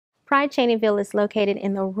Pride Chaneyville is located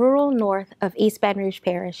in the rural north of East Baton Rouge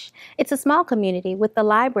Parish. It's a small community with the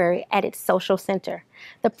library at its social center.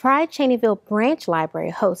 The Pride Chaneyville Branch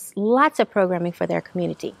Library hosts lots of programming for their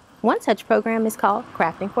community. One such program is called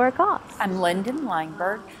Crafting for a Cause. I'm Lyndon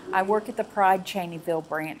Langberg. I work at the Pride Chaneyville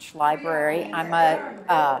Branch Library. I'm a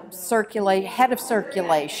head of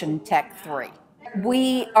circulation Tech 3.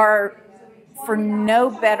 We are, for no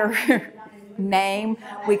better name,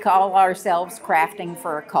 we call ourselves Crafting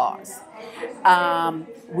for a Cause.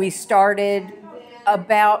 We started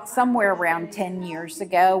about somewhere around 10 years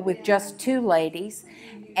ago with just two ladies,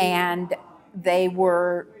 and they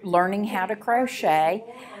were learning how to crochet,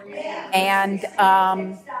 and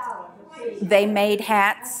they made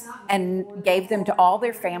hats and gave them to all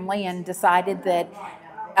their family, and decided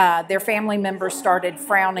that their family members started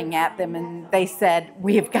frowning at them, and they said,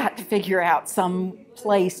 we have got to figure out some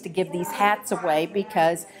place to give these hats away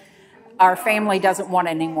because our family doesn't want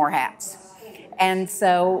any more hats. And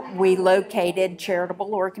so we located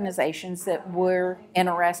charitable organizations that were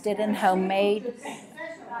interested in homemade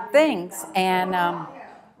things. And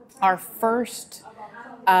our first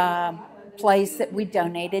place that we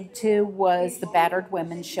donated to was the Battered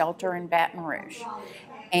Women's Shelter in Baton Rouge.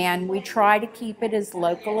 And we try to keep it as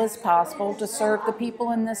local as possible to serve the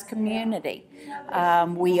people in this community.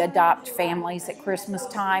 We adopt families at Christmas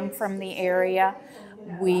time from the area.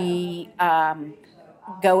 We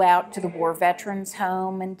go out to the War Veterans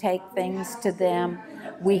Home and take things to them.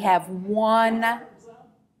 We have one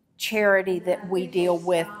charity that we deal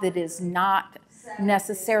with that is not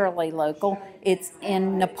necessarily local. It's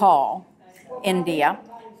in Nepal, India.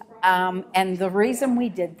 And the reason we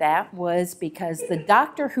did that was because the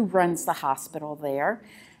doctor who runs the hospital there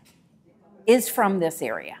is from this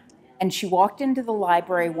area. And she walked into the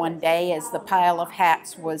library one day as the pile of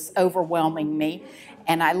hats was overwhelming me.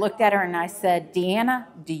 And I looked at her and I said, Deanna,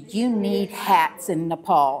 do you need hats in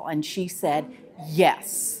Nepal? And she said,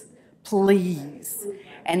 yes, please.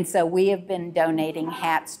 And so we have been donating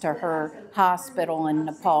hats to her hospital in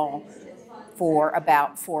Nepal for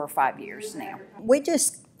about 4 or 5 years now. We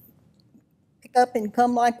just pick up and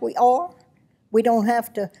come like we are. We don't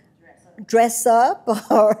have to dress up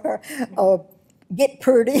or get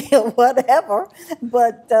pretty or whatever,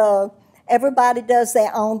 but everybody does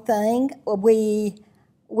their own thing.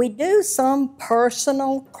 We do some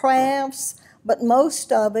personal crafts, but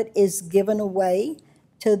most of it is given away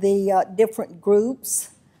to the different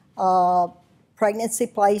groups, pregnancy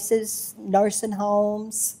places, nursing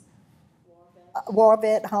homes, war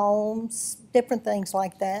vet homes, different things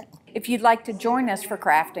like that. If you'd like to join us for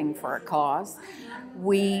Crafting for a Cause,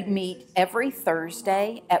 we meet every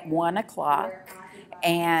Thursday at 1 o'clock,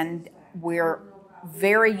 and we're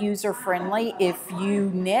very user-friendly. If you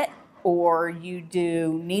knit or you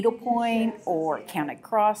do needlepoint or counted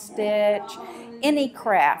cross-stitch, any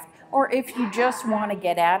craft, or if you just want to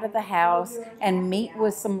get out of the house and meet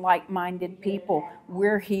with some like-minded people,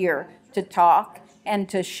 we're here to talk and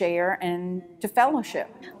to share and to fellowship.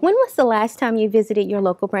 When was the last time you visited your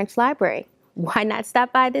local branch library? Why not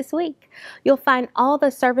stop by this week? You'll find all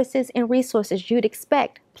the services and resources you'd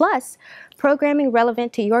expect, plus programming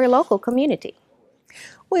relevant to your local community.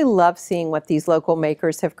 We love seeing what these local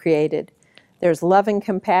makers have created. There's love and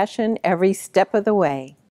compassion every step of the way.